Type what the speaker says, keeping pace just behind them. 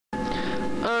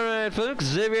Alright folks,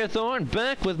 Xavier Thorne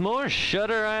back with more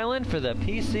Shutter Island for the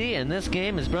PC, and this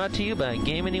game is brought to you by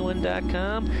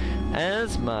GameAnyone.com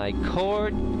as my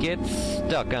cord gets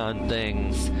stuck on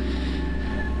things.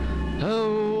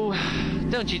 Oh,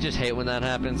 don't you just hate when that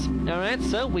happens? Alright,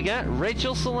 so we got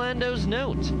Rachel Salando's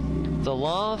note. The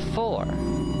Law of 4.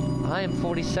 I am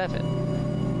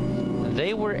 47.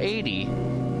 They were 80,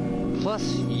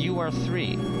 plus you are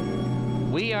 3.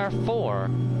 We are 4.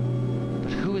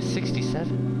 But who is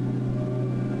 67?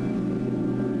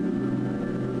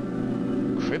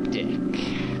 Cryptic.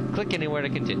 Click anywhere to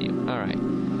continue. Alright.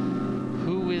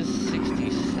 Who is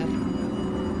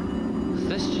 67? Is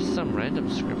this just some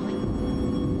random script?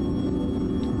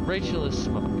 Rachel is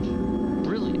smart.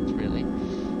 Brilliant, really.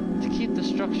 To keep the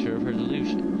structure of her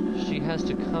delusion, she has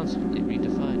to constantly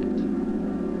redefine it.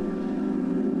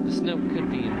 This note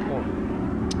could be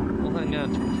important. We'll hang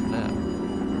on to it for now.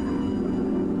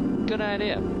 Good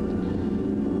idea.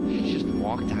 She just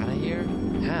walked out of here?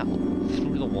 How?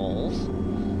 Through the walls?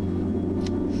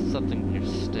 Something here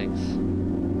stinks.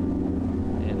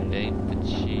 And it ain't the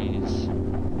cheese.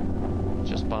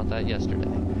 Just bought that yesterday.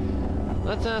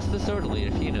 Let's ask this orderly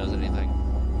if he knows anything.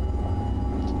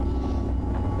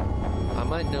 I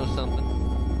might know something.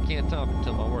 Can't talk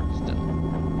until my work is done.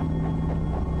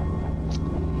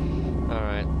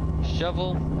 Alright.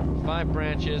 Shovel, 5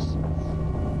 branches,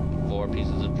 4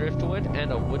 pieces of driftwood,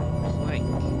 and a wooden plank.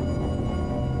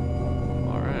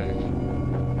 Alright.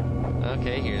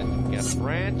 Okay, here we got a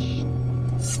branch.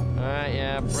 Alright,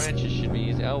 yeah, branches should be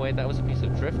easy. Oh, wait, that was a piece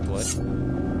of driftwood.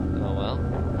 Oh, well.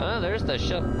 Oh, there's the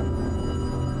shovel.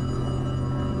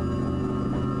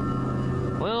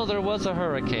 Well, there was a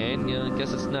hurricane. I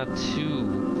guess it's not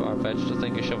too far-fetched to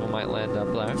think a shovel might land up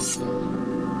there.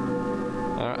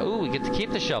 Alright, ooh, we get to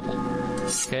keep the shovel.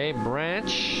 Okay,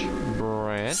 branch.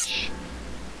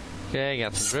 Okay,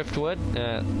 got some driftwood.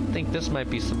 I think this might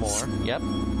be some more. Yep.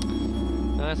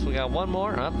 Alright, so we got one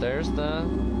more. There's the...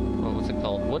 what was it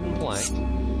called? Wooden plank.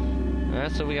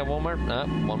 Alright, so we got one more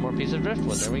piece of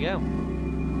driftwood. There we go.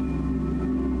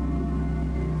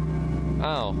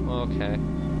 Oh, okay.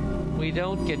 We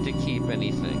don't get to keep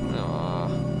anything. Aw. I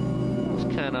was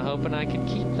kind of hoping I could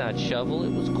keep that shovel.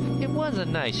 It was a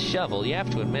nice shovel, you have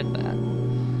to admit that.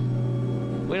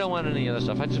 We don't want any other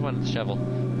stuff, I just wanted the shovel.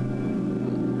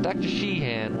 Dr.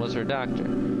 Sheehan was her doctor.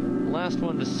 Last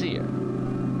one to see her.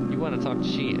 You want to talk to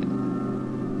Sheehan?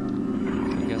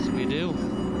 I guess we do.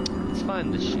 Let's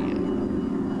find the Sheehan.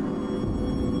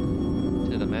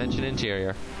 To the mansion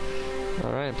interior.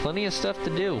 Alright, plenty of stuff to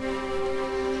do.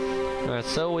 Alright,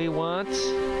 so we want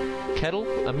a kettle,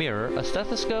 a mirror, a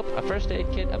stethoscope, a first aid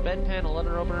kit, a bedpan, a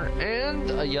letter opener,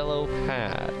 and a yellow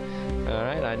pad.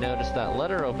 Alright, I noticed that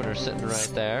letter opener sitting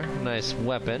right there. Nice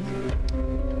weapon.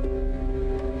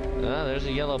 There's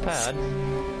a yellow pad.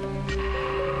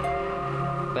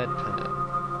 Bedpan.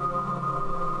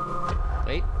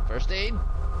 Wait, first aid?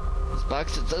 This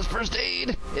box, it says first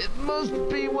aid! It must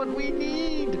be what we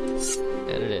need! And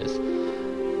it is.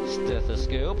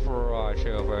 Stethoscope right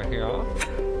over here.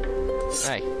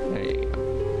 Hey, there you go.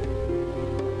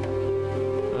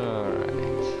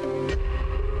 Alright.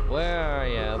 Where are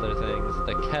you, other things?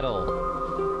 The kettle.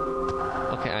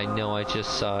 Okay, I know I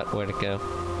just saw it. Where'd it go?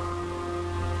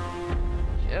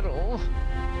 Kettle?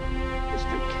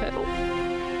 Mr. Kettle?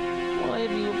 Why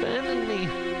have you abandoned me?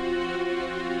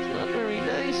 It's not very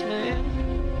nice, man.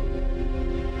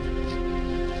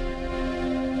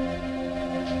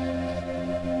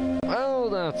 Well,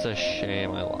 that's a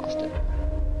shame. I lost it.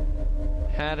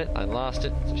 Had it, I lost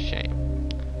it. It's a shame.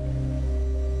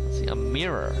 Let's see, a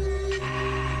mirror.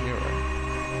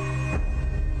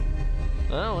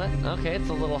 Oh, okay, it's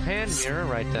a little hand mirror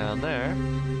right down there.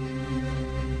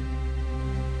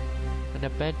 And a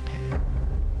bedpan.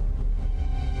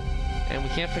 And we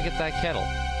can't forget that kettle.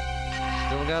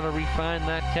 Still gotta refine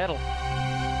that kettle.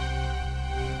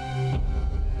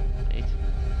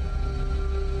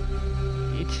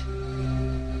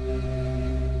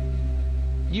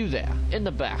 You there, in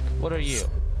the back. What are you?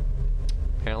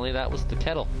 Apparently that was the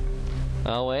kettle.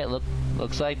 Oh wait,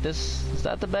 looks like this. Is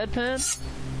that the bedpan?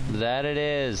 That it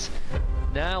is.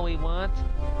 Now we want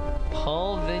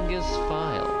Paul Vinga's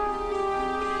file.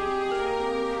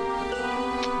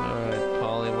 Alright,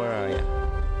 Paulie, where are you?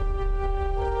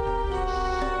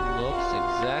 Looks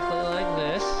exactly like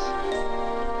this.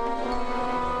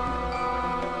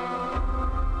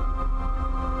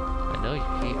 I know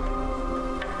you're here.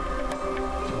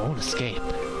 You won't escape.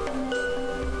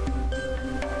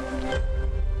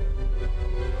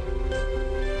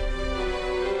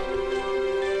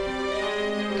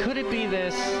 Could it be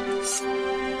this?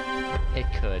 It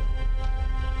could.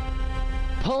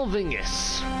 Paul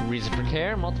Vingus. Reason for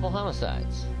care, multiple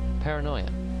homicides. Paranoia.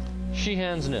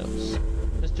 Sheehan's nose.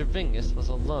 Mr. Vingus was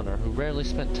a loner who rarely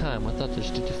spent time with others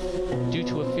due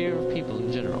to a fear of people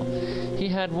in general. He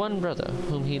had one brother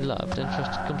whom he loved and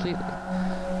trusted completely.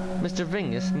 Mr.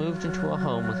 Vingus moved into a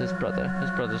home with his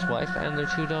brother's wife, and their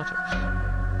 2 daughters.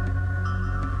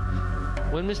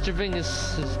 When Mr.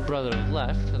 Vingus's brother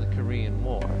left for the Korean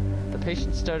War, the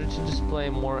patient started to display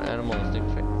more animalistic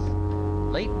traits.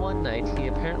 Late one night, he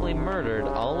apparently murdered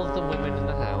all of the women in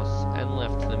the house and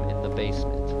left them in the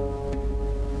basement.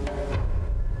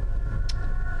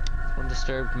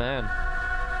 Undisturbed man.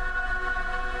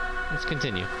 Let's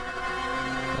continue.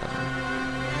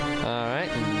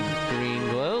 Alright, green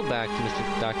glow, back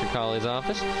to Dr. Colley's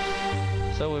office.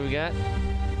 So what we got?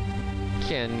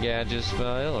 Ken Gadge's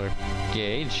file, or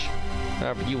Gage,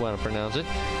 however you want to pronounce it.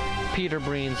 Peter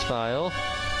Breen's file.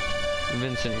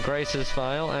 Vincent Grice's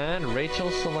file, and Rachel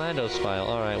Solando's file.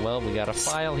 Alright, well, we got a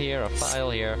file here, a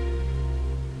file here.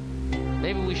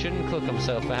 Maybe we shouldn't cook them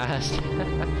so fast.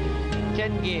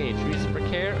 Ken Gage, reason for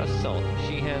care, assault.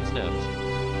 Sheehan's notes.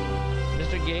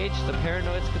 Mr. Gage, the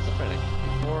paranoid schizophrenic.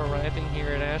 Before arriving here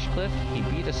at Ashcliff, he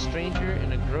beat a stranger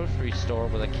in a grocery store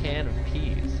with a can of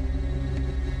peas.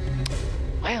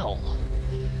 Well,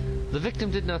 the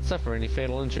victim did not suffer any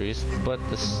fatal injuries, but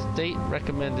the state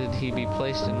recommended he be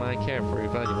placed in my care for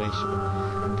evaluation.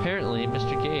 Apparently,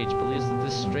 Mr. Gage believes that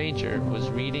this stranger was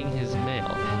reading his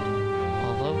mail,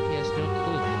 although he has no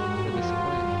clue for this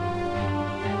claim.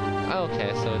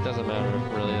 Okay, so it doesn't matter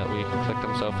really that we clicked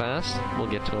them so fast. We'll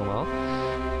get to them all.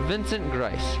 Vincent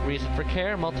Grice, reason for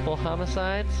care, multiple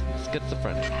homicides,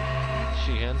 schizophrenic.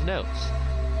 Sheehan's notes.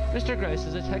 Mr. Grice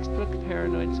is a textbook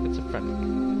paranoid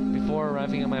schizophrenic. Before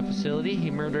arriving at my facility, he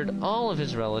murdered all of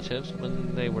his relatives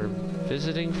when they were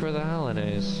visiting for the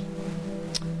holidays.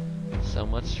 So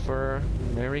much for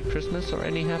Merry Christmas or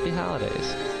any happy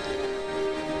holidays.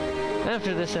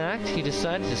 After this act, he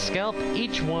decided to scalp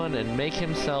each one and make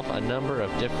himself a number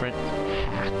of different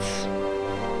hats.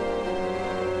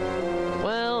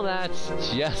 Well, that's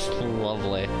just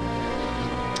lovely.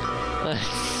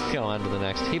 Let's go on to the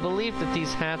next. He believed that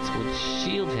these hats would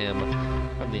shield him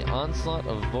from the onslaught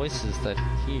of voices that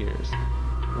he hears.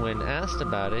 When asked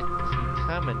about it, he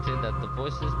commented that the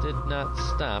voices did not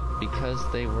stop because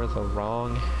they were the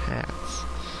wrong hats.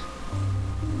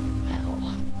 Well,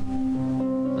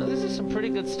 now this is some pretty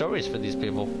good stories for these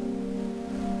people.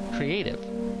 Creative.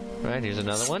 Alright, here's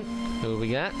another one. Who we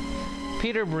got?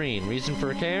 Peter Breen, reason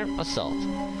for care, assault.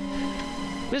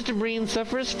 Mr. Breen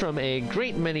suffers from a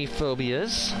great many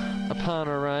phobias. Upon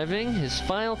arriving, his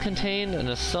file contained an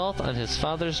assault on his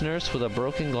father's nurse with a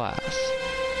broken glass.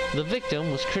 The victim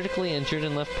was critically injured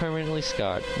and left permanently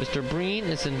scarred. Mr. Breen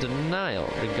is in denial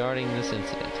regarding this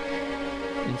incident,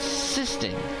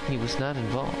 insisting he was not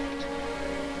involved.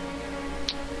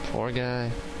 Poor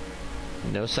guy.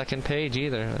 No second page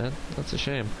either. That's a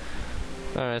shame.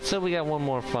 Alright, so we got one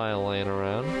more file laying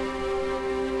around.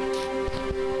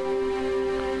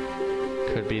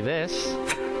 Could be this,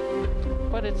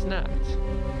 but it's not.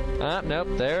 Ah,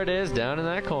 nope, there it is, down in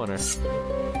that corner.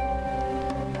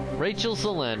 Rachel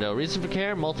Solando, reason for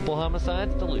care, multiple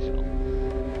homicides, delusional.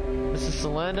 Mrs.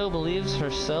 Solando believes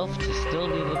herself to still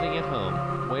be living at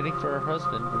home, waiting for her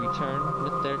husband to return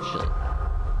with their children.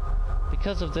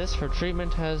 Because of this, her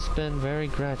treatment has been very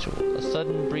gradual. A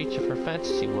sudden breach of her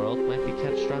fantasy world might be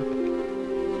catastrophic.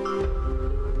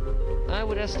 I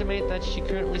would estimate that she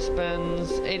currently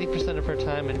spends 80% of her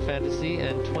time in fantasy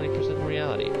and 20% in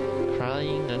reality,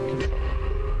 crying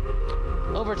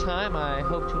uncontrollably. Over time, I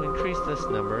hope to increase this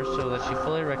number so that she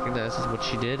fully recognizes what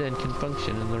she did and can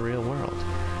function in the real world.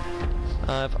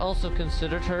 I've also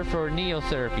considered her for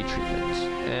neotherapy treatment,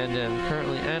 and am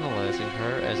currently analyzing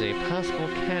her as a possible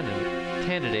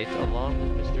candidate along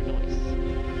with Mr. Noyce.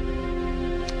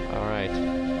 Alright.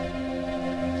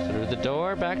 Through the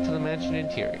door, back to the mansion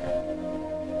interior.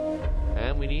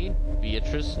 And we need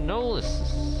Beatrice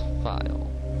Knowles' file.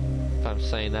 If I'm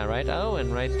saying that right. Oh,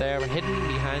 and right there, hidden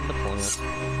behind the plant.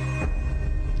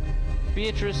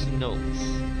 Beatrice Knowles.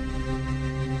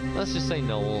 Let's just say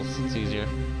Knowles, it's easier.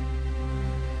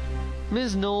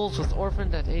 Ms. Knowles was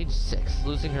orphaned at age 6,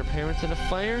 losing her parents in a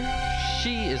fire.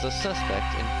 She is a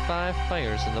suspect in 5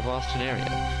 fires in the Boston area.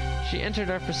 She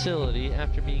entered our facility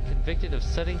after being convicted of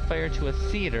setting fire to a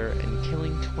theater and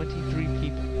killing 23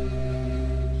 people.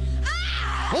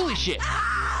 Holy shit!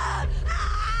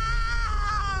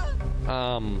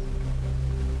 Damn!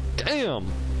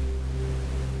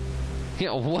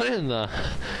 Yeah, what in the...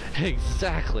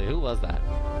 Exactly, who was that?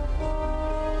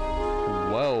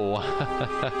 Whoa.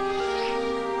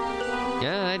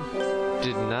 Yeah, I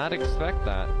did not expect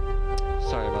that.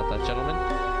 sorry about that, gentlemen.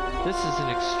 This is an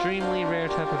extremely rare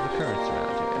type of occurrence around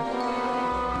here.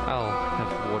 I'll have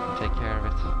the warden take care of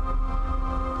it.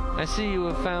 I see you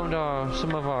have found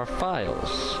some of our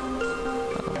files.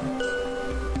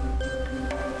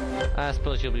 I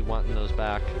suppose you'll be wanting those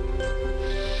back.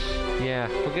 Yeah,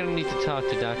 we're gonna need to talk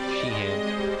to Dr.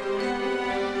 Sheehan.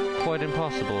 Quite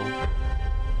impossible.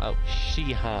 Oh,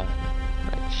 Sheehan.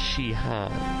 Right,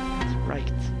 Sheehan. That's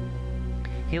right.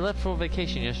 He left for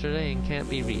vacation yesterday and can't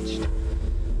be reached.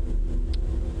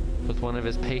 With one of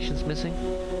his patients missing?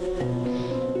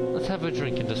 Let's have a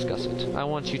drink and discuss it. I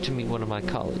want you to meet one of my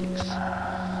colleagues.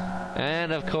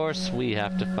 And of course, we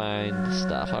have to find the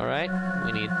stuff, alright?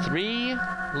 We need 3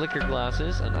 liquor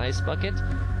glasses, an ice bucket,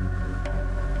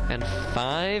 and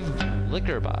 5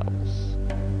 liquor bottles.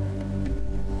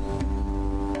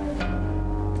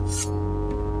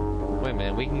 Wait a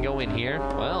minute, we can go in here?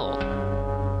 Well,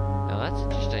 now that's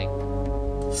interesting.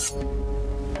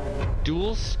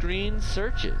 Dual screen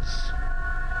searches.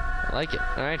 I like it.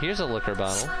 Alright, here's a liquor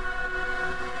bottle.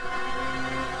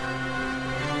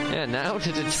 Yeah, now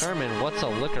to determine what's a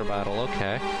liquor bottle.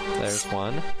 Okay, there's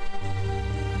one.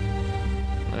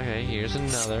 Okay, here's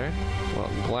another. Well,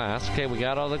 glass. Okay, we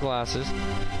got all the glasses.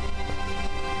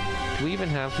 Do we even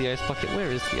have the ice bucket?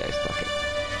 Where is the ice bucket?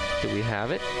 Do we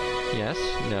have it? Yes?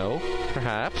 No?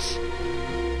 Perhaps?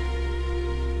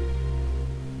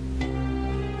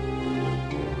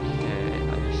 Okay,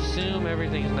 I assume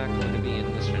everything's not going to be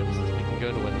in this room since we can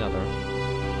go to another.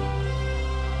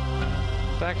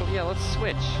 In fact, yeah, let's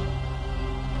switch.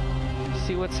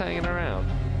 See what's hanging around.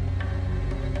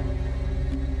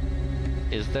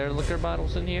 Is there liquor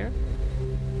bottles in here?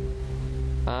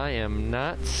 I am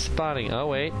not spotting. Oh,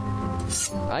 wait.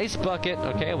 Ice bucket.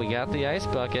 Okay, we got the ice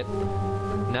bucket.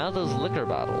 Now those liquor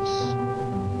bottles.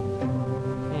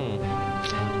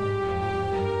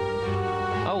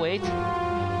 Oh, wait.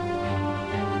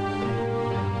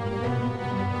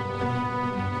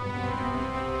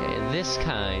 Okay, this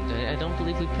kind. I don't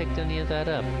believe we picked any of that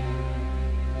up.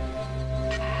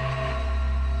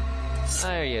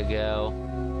 There you go.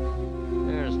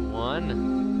 There's one.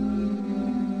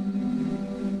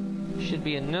 Should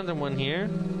be another one here.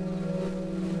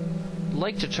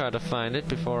 Like to try to find it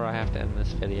before I have to end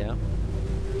this video.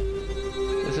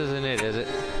 This isn't it, is it?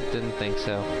 Didn't think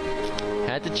so.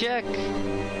 Had to check.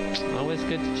 Always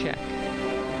good to check.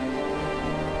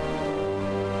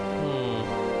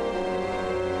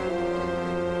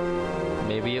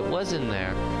 Maybe it was in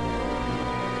there.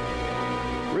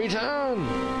 Return!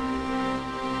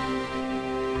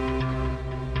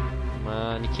 Come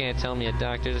on, you can't tell me a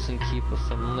doctor doesn't keep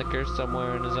some liquor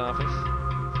somewhere in his office.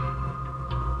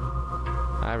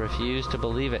 I refuse to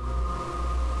believe it.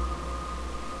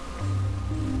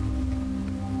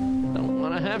 Don't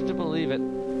want to have to believe it.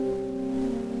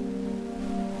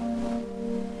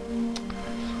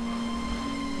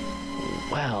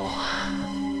 Well,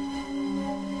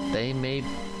 they may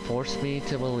force me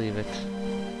to believe it.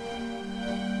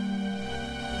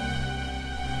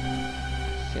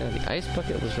 Yeah, the ice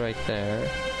bucket was right there.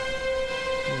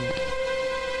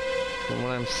 From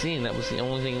what I'm seeing, that was the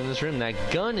only thing in this room. That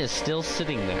gun is still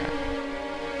sitting there.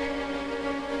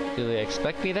 Do they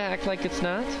expect me to act like it's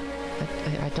not?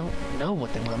 I don't know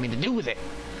what they want me to do with it.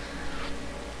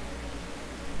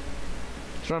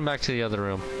 Let's run back to the other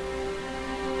room.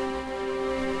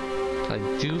 I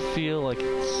do feel like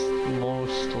it's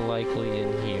most likely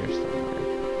in here somewhere.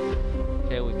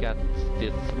 Okay, we've got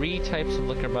the 3 types of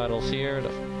liquor bottles here to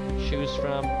choose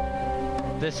from.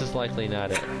 This is likely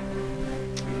not it.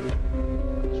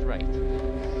 That's right.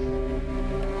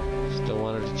 Still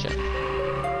wanted to check.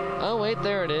 Oh, wait,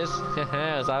 there it is.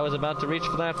 As I was about to reach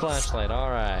for that flashlight.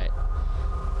 Alright.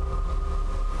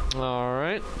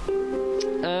 Alright.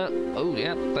 Oh,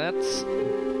 yeah, that's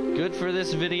good for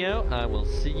this video. I will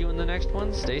see you in the next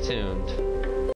one. Stay tuned.